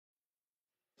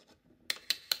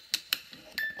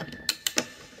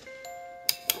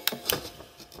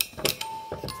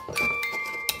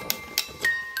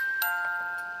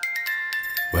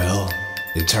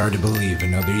It's hard to believe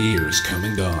another year's come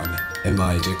and gone, and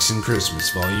my Dixon Christmas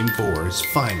Volume 4 is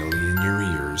finally in your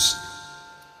ears.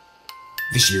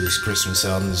 This year's Christmas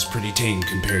album is pretty tame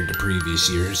compared to previous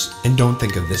years, and don't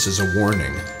think of this as a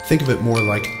warning. Think of it more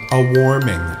like a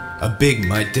warming. A big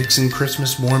My Dixon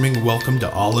Christmas warming welcome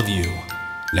to all of you.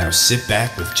 Now sit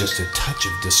back with just a touch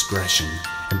of discretion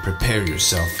and prepare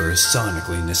yourself for a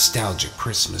sonically nostalgic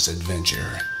Christmas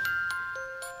adventure.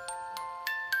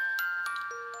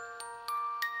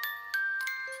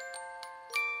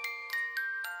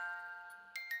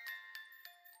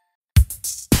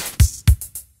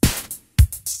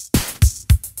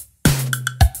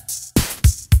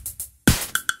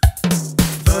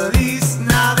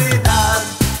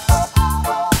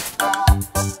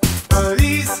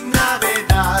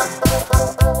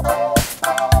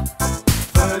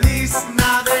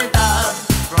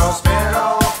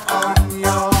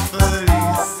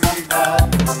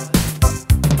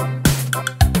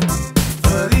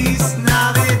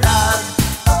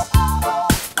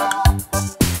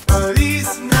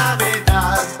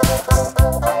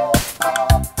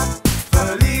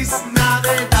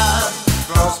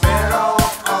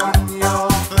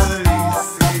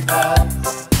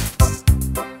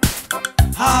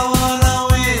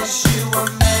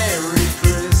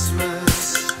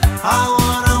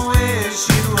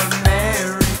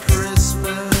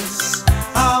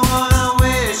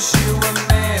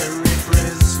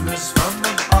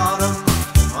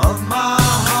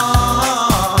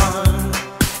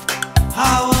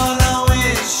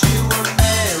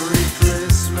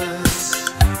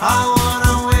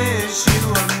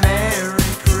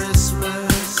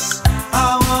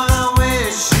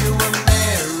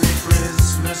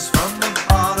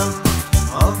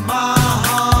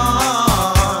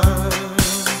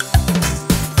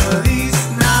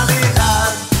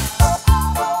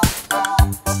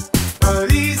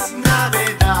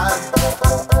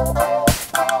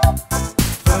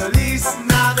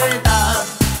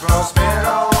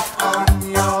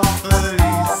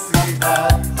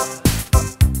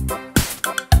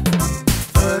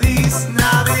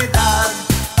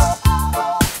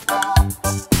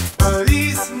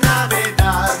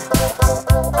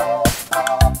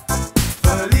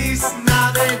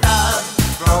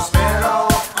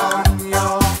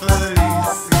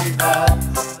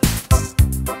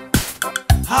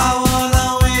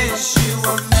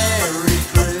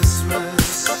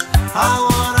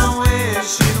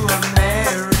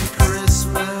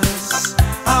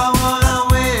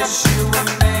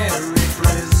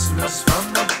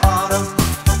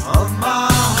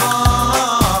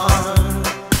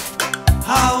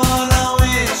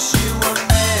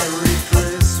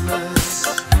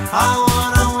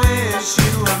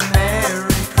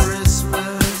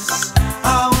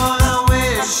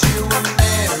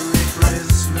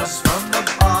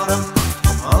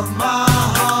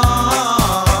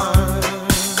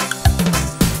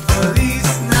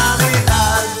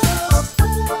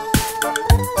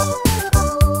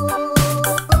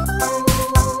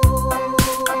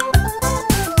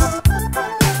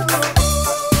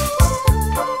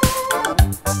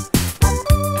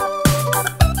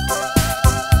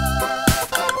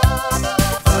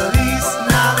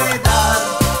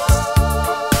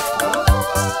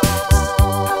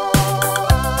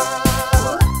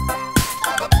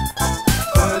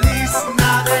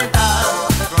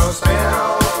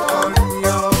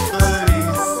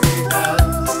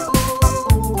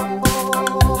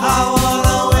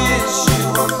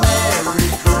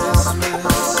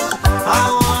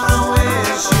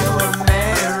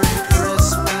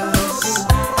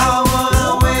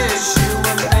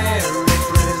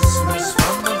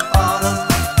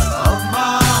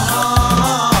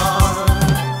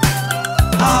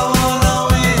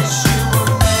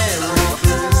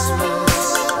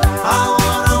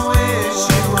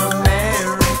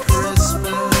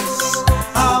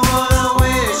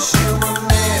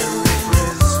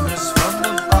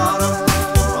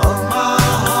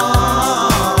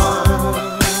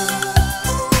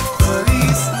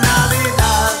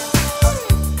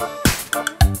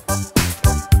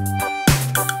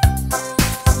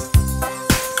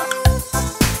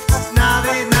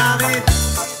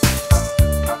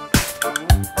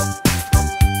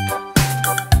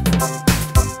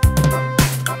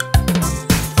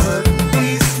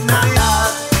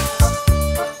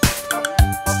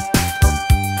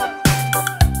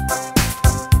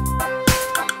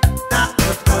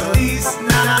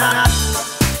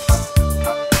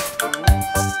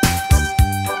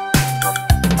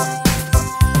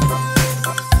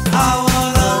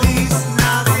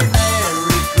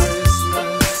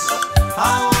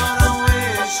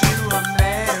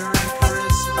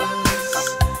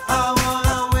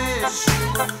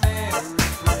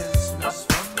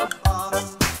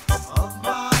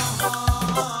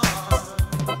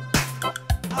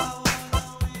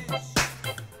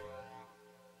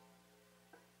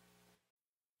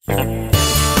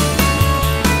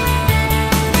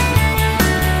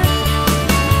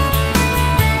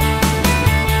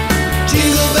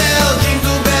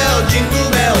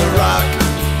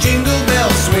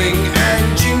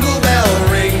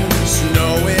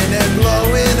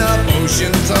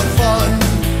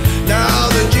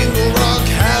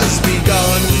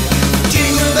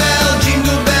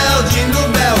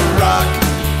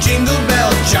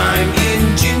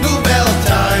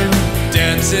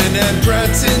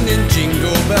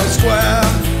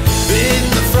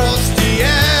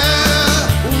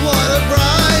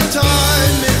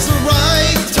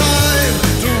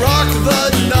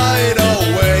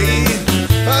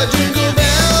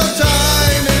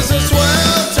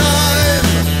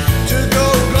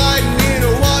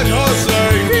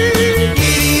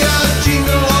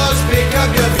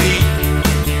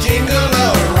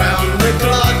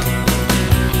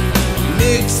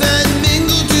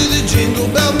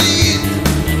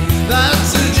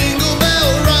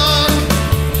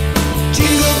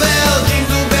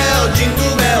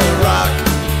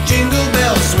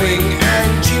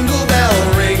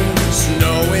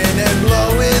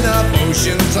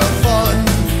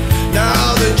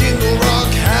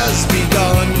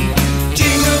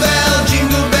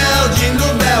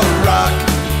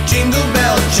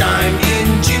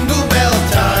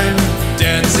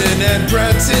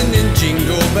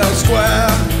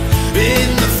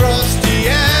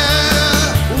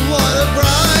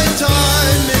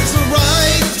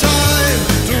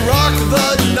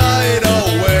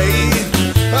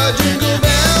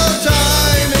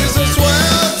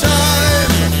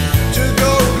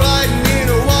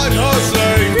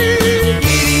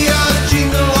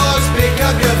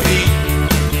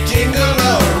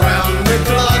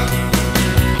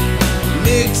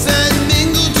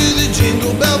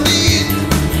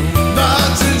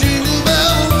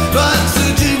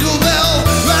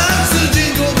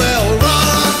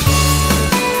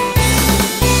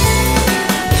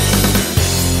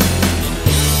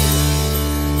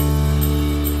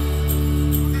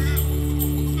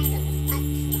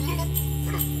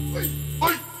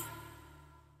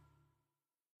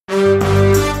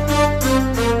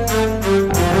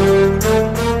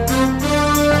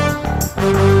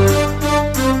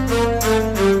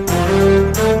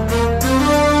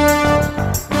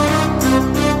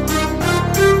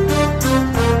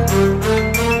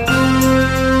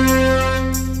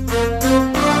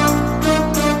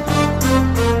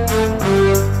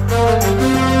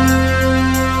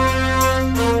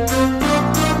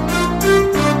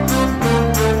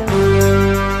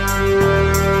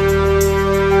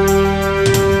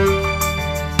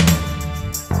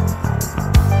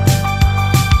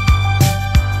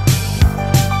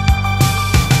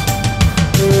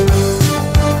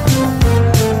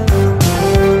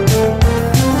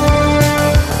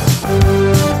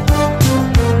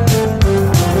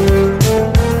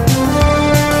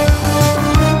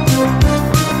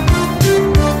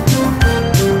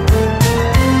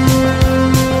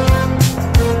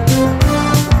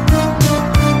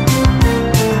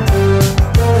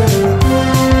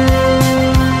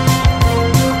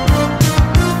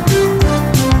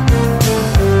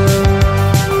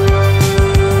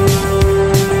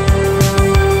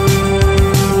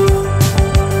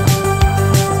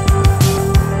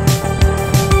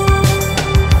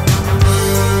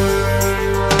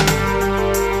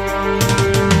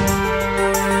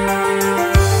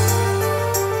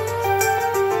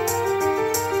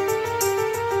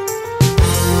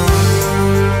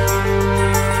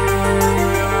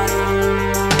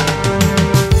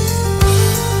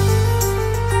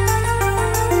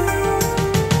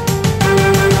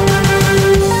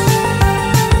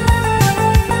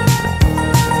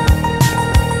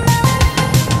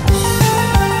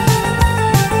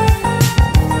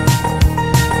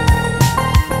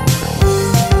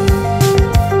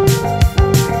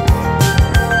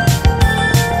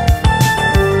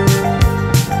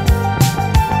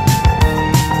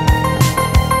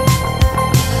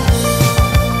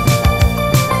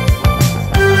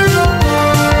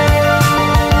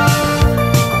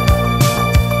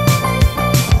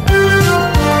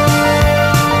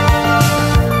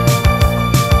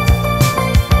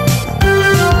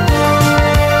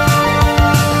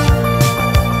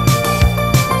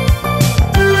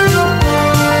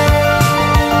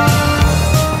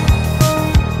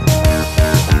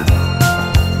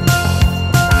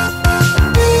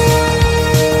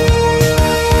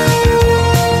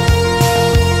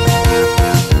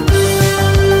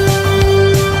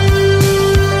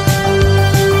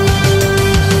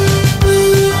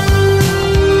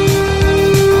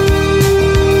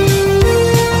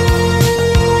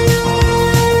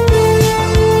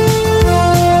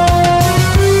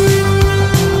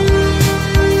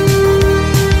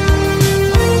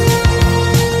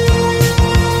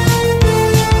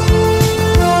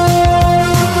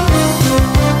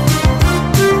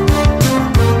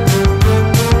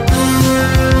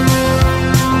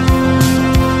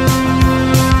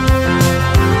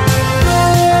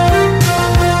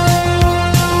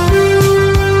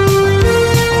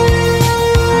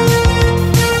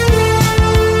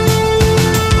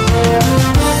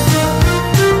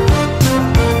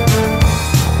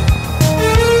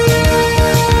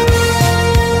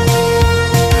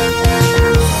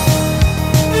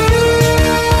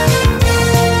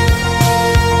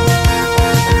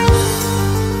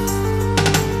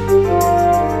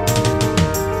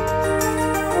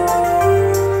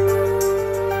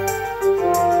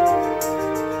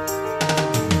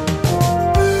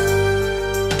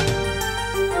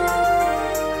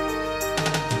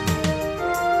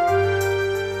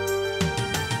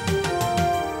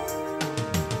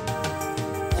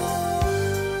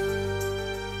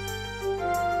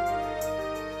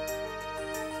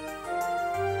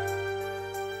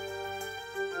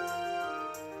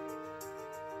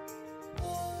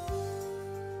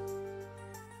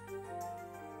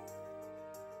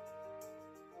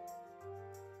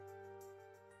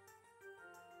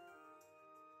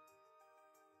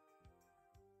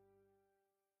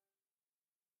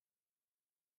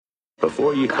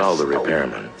 Before you call the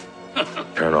repairman,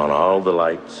 turn on all the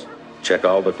lights, check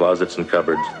all the closets and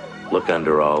cupboards, look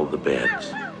under all the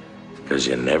beds, because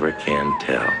you never can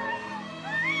tell.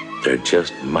 There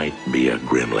just might be a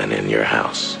gremlin in your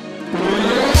house.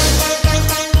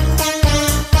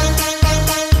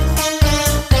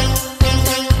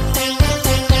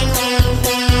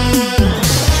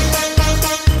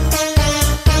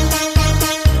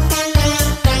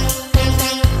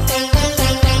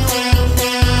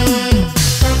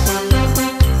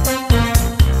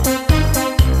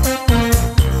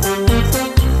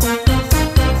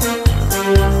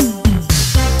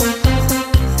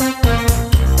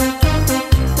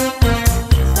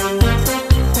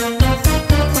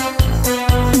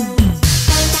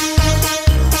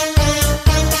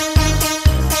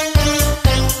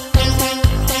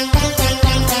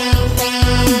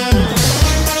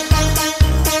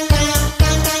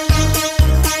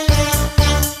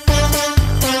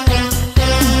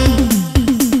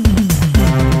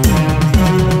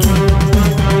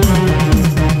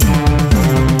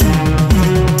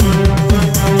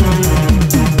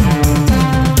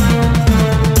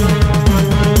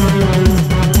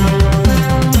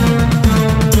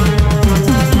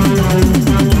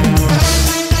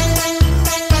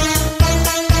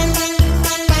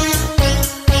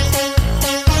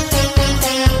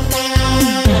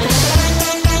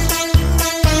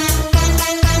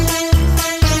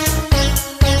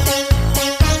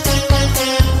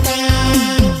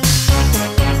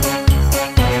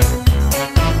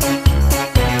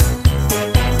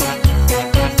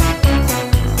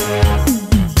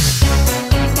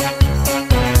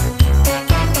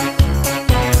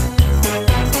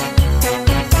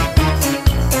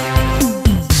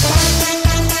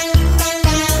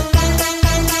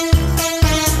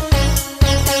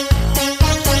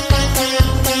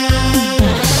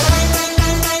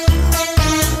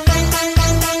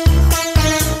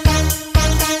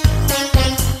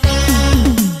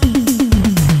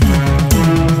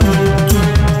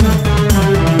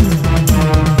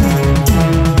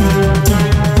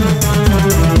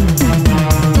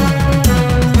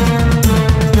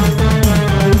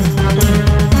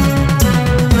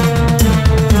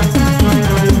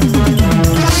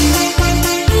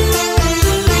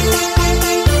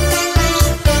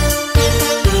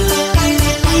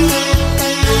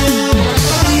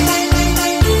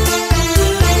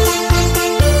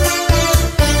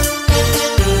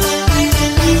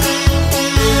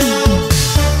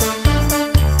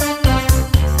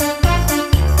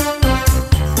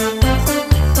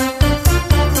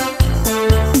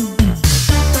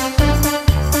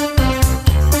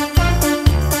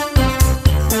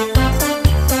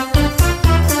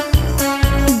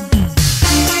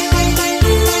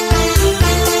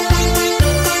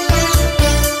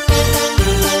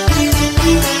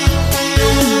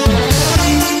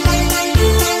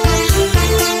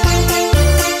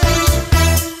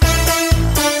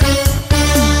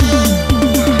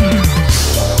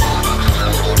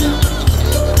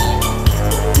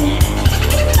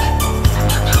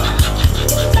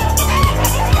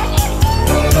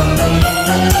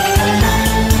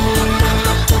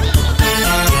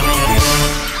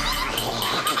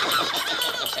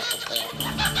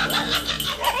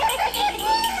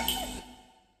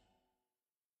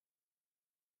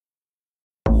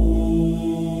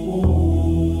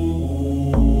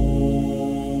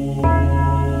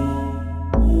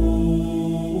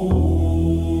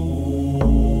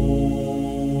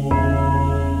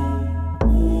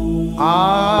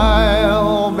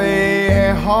 I'll be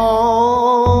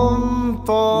home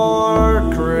for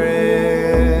Christmas.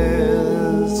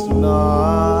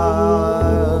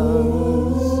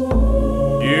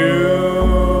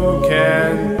 You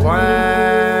can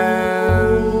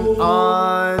plan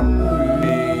on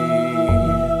me.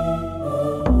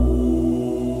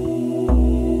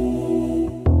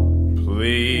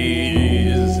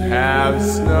 Please have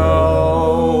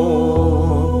snow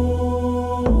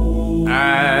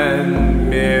and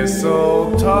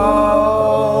mistletoe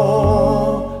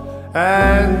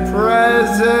and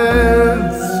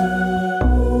presents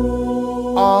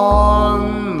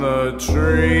on the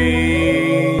tree.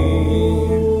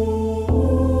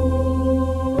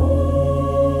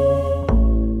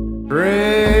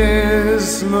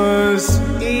 Christmas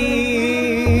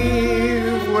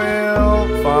Eve will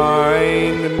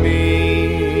find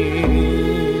me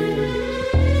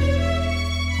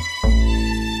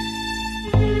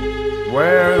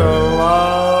where the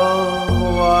love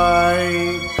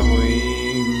light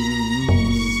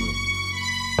gleams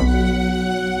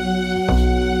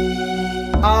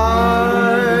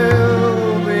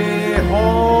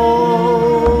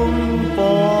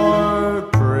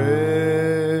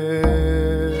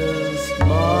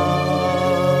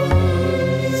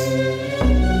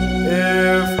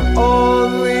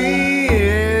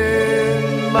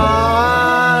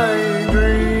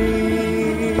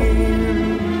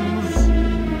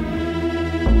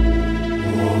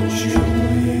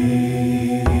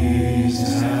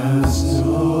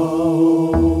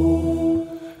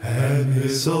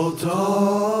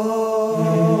mistletoe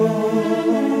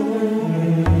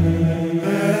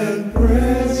and presents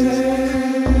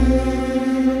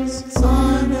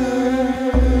under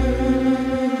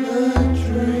the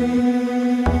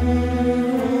tree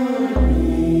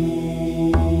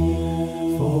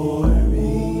for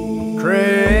me.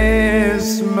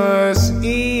 Christmas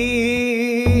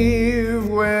Eve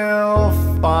will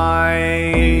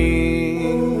find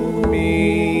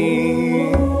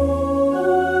me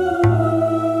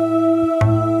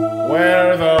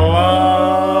where the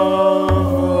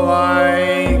love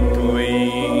light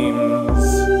gleams.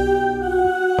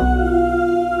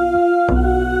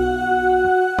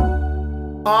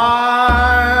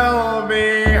 I'll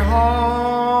be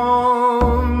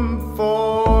home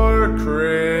for Christmas,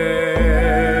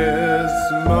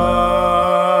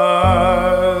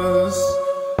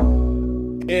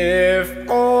 if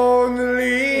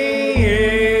only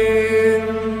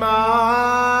in my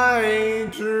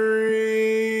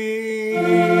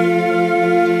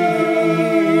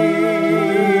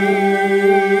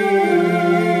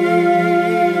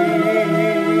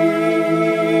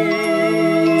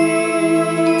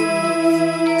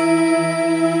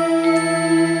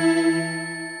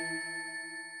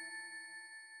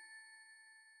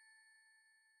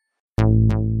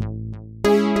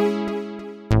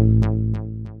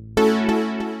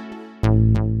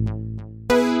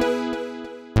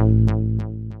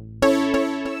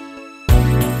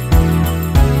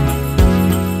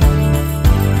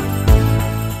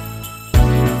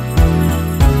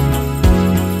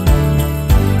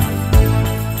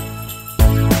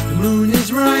The moon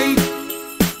is right,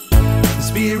 the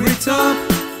spirit's up.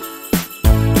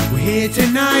 We're here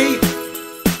tonight,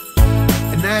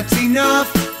 and that's enough.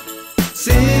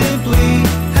 Simply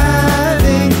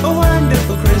having a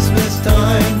wonderful Christmas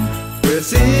time. We're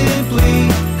simply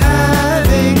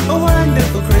having a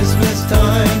wonderful Christmas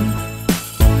time.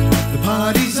 The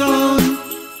party's on,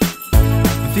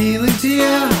 the feeling's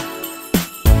here,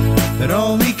 that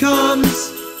only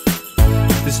comes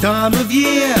this time of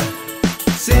year.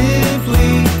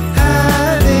 Simply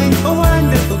having a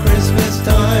wonderful Christmas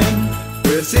time.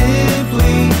 We're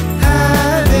simply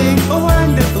having a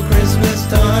wonderful Christmas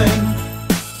time.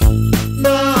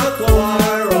 The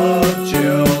choir of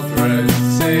children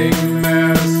sing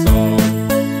their song.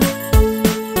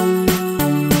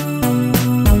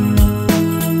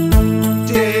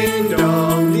 Ding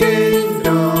dong, ding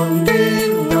dong,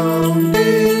 ding dong,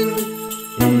 ding.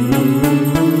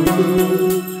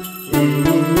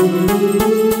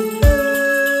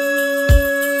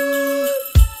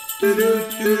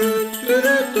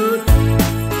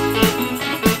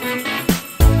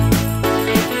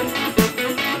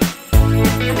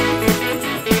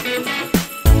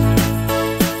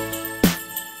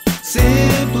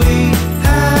 Simply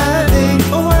having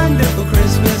a wonderful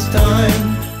Christmas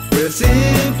time. We're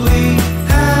simply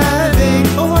having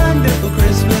a wonderful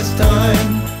Christmas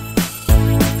time.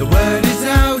 The word is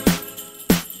out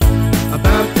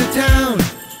about the town,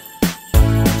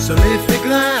 so lift the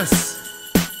glass.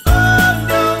 Oh,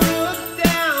 don't look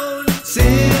down.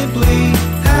 Simply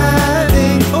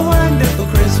having a wonderful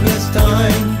Christmas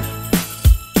time.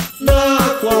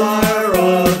 The choir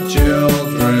of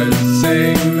children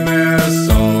sing their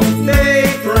song. They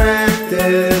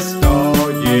practiced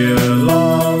all year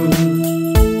long.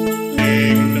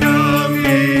 Ding dong,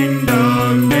 ding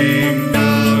dong, ding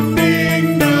dong,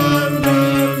 ding dong,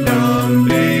 dong, dong,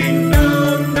 ding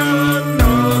dong, dong,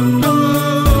 dong,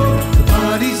 dong. The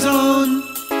party's on.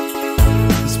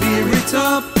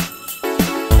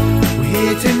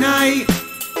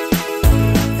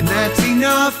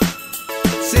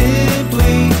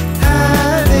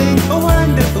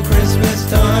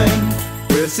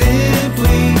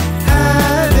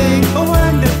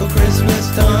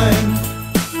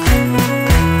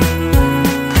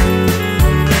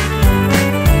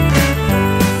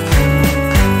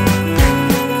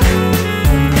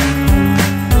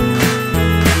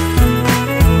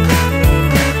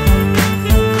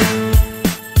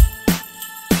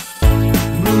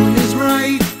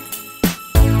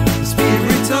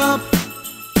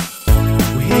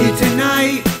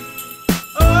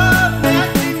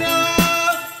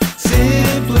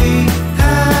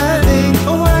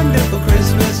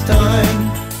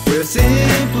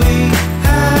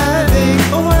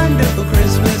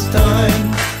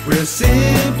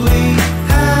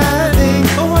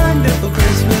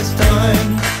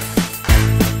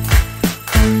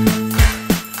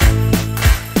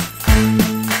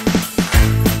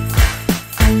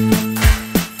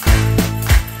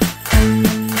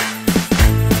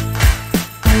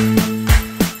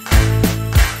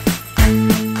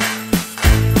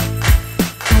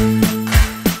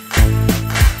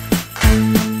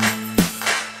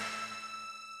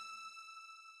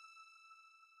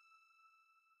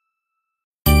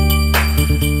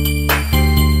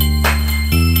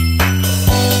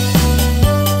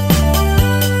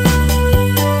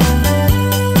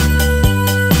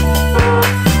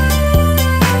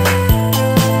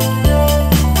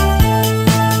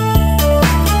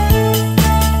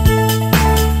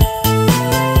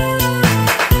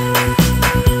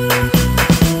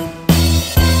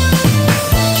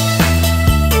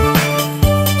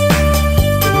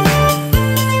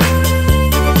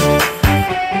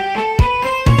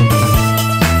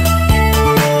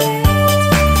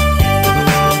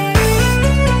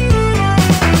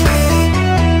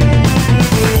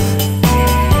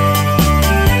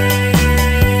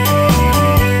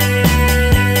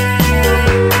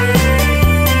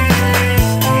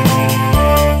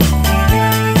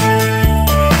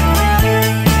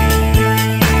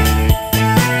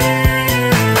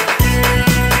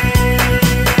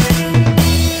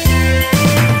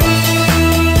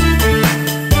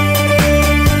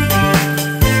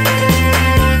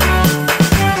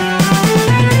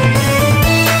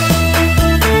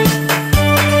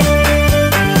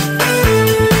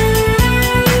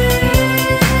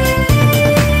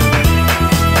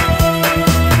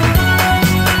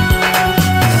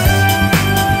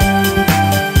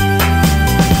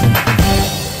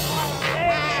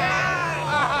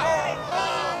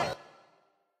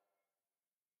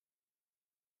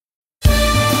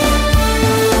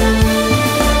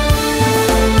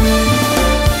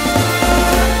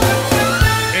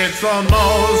 It's the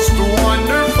most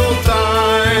wonderful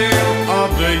time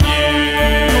of the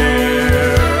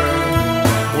year,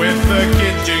 with the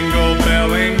kids jingle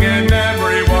belling and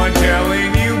everyone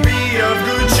telling you be of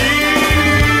good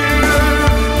cheer.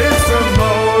 It's the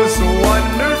most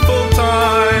wonderful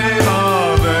time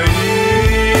of the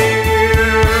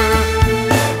year.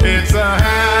 It's the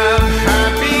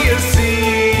happiest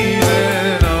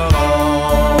season of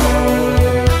all,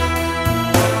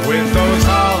 with those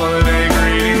holiday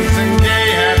greetings and gay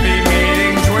happy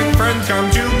meetings when friends come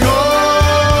to call.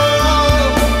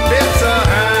 It's the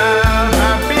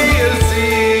happiest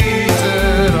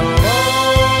season of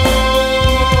all.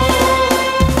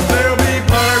 There'll be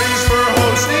parties for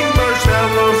hosting,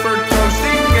 marshmallows for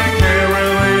toasting, and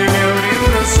caroling out in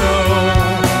the snow.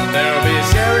 There'll be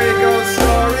scary ghost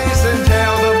stories and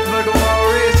tales of the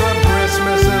glories of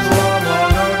Christmases long,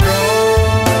 long ago.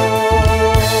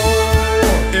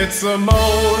 It's the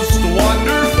most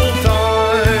wonderful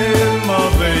time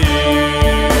of the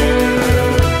year.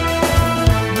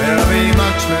 There'll be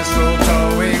much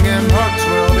mistletoeing and hearts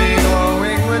will be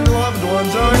glowing when loved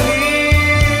ones are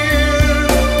near.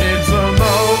 It's the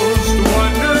most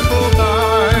wonderful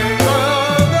time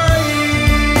of the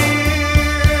year.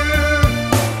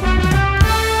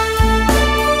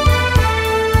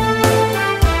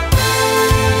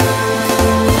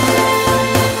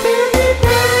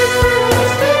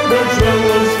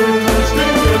 Marshmallows for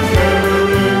toasting and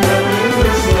caroling out in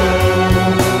the snow.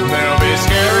 There'll be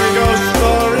scary ghost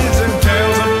stories and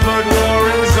tales of the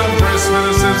glories of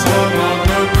Christmases long, long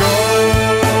ago.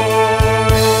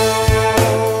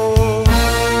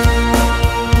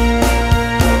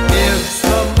 It's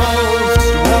the most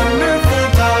wonderful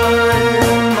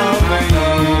time of the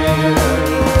year.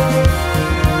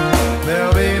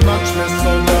 There'll be much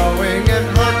mistletoeing and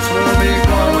hearts will be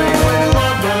glowing when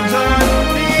loved ones are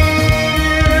near.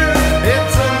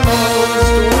 It's the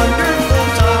most wonderful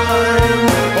time,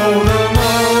 oh the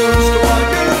most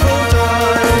wonderful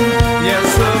time, yes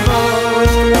the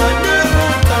most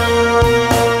wonderful time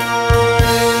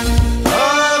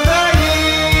of the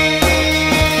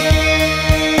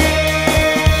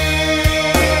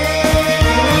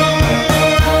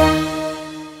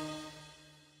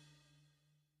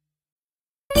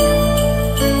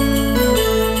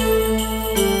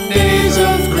Days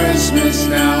of Christmas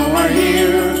now are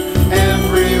here.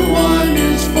 Everyone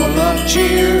is full of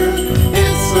cheer.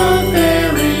 It's the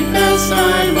very best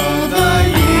time of the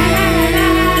year.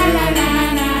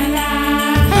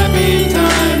 Happy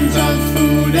times of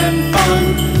food and fun.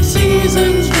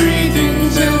 Season's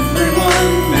greetings,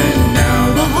 everyone. And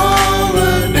now the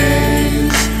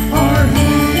holidays are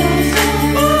here.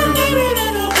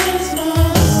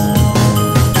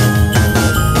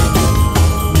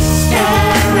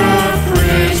 Star of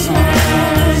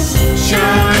Christmas,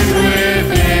 shine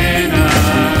within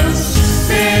us.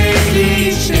 Make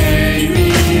each day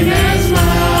mean as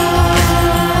much.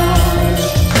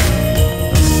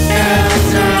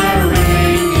 Bells are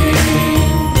ringing,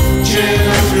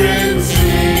 children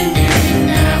singing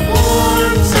that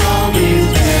warm song is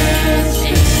best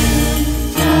in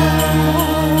touch.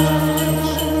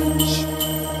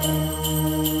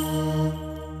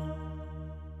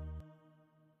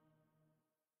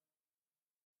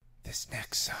 This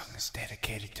next song is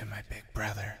dedicated to my big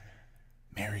brother.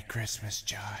 Merry Christmas,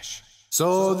 Josh.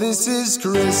 So this is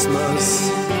Christmas,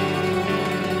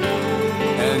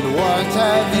 and what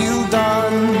have you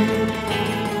done?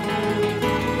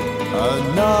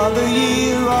 Another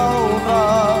year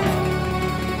over,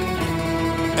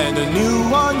 and a new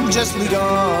one just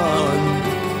begun.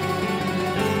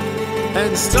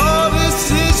 And so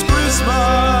this is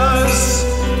Christmas.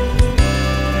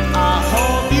 I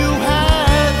hope you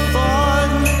had fun.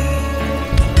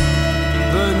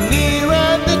 The near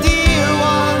and the dear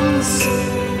ones,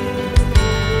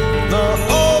 the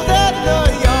old and the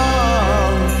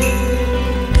young.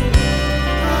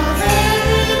 A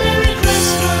very Merry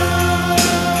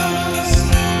Christmas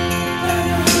and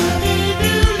a Happy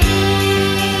New Year.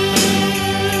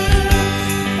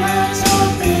 Let's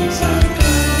hope things are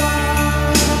good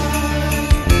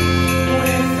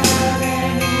with that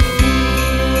and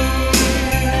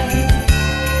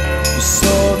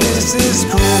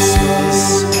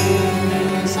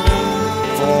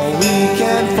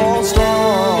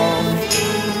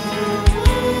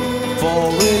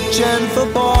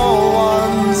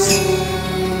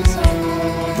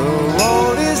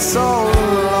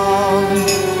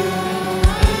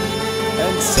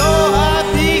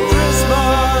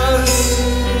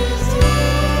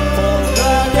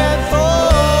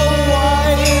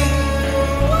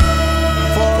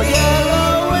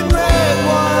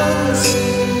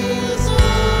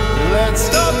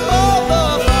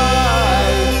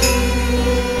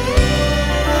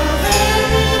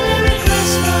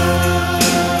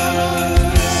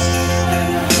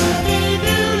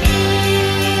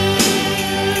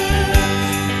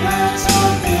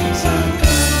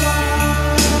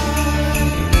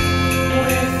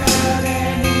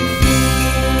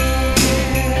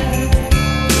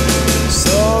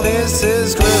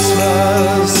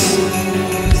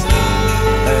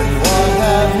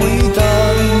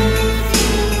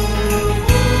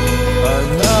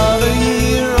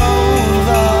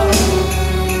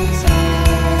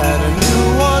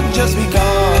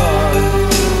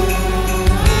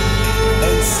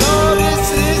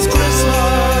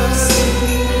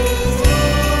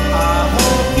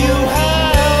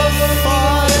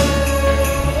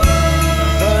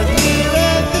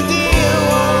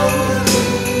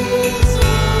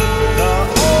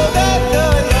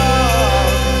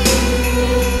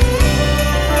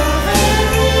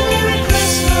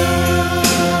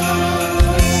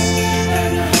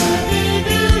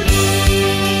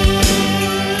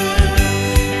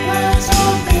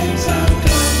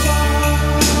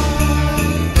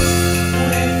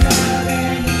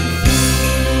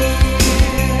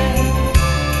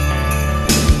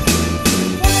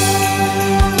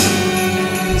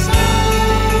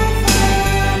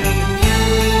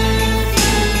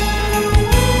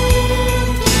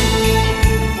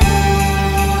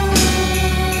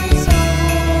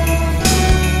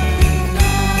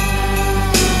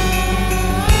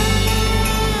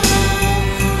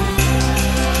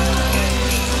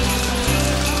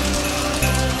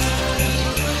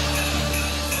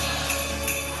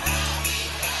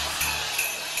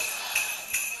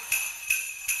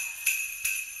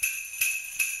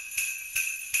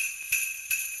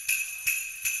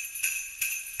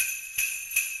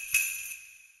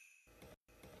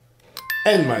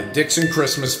And my Dixon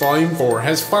Christmas Volume 4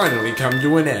 has finally come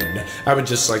to an end. I would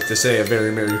just like to say a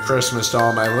very Merry Christmas to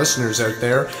all my listeners out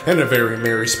there, and a very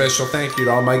Merry special thank you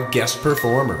to all my guest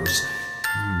performers.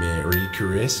 Merry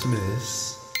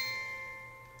Christmas.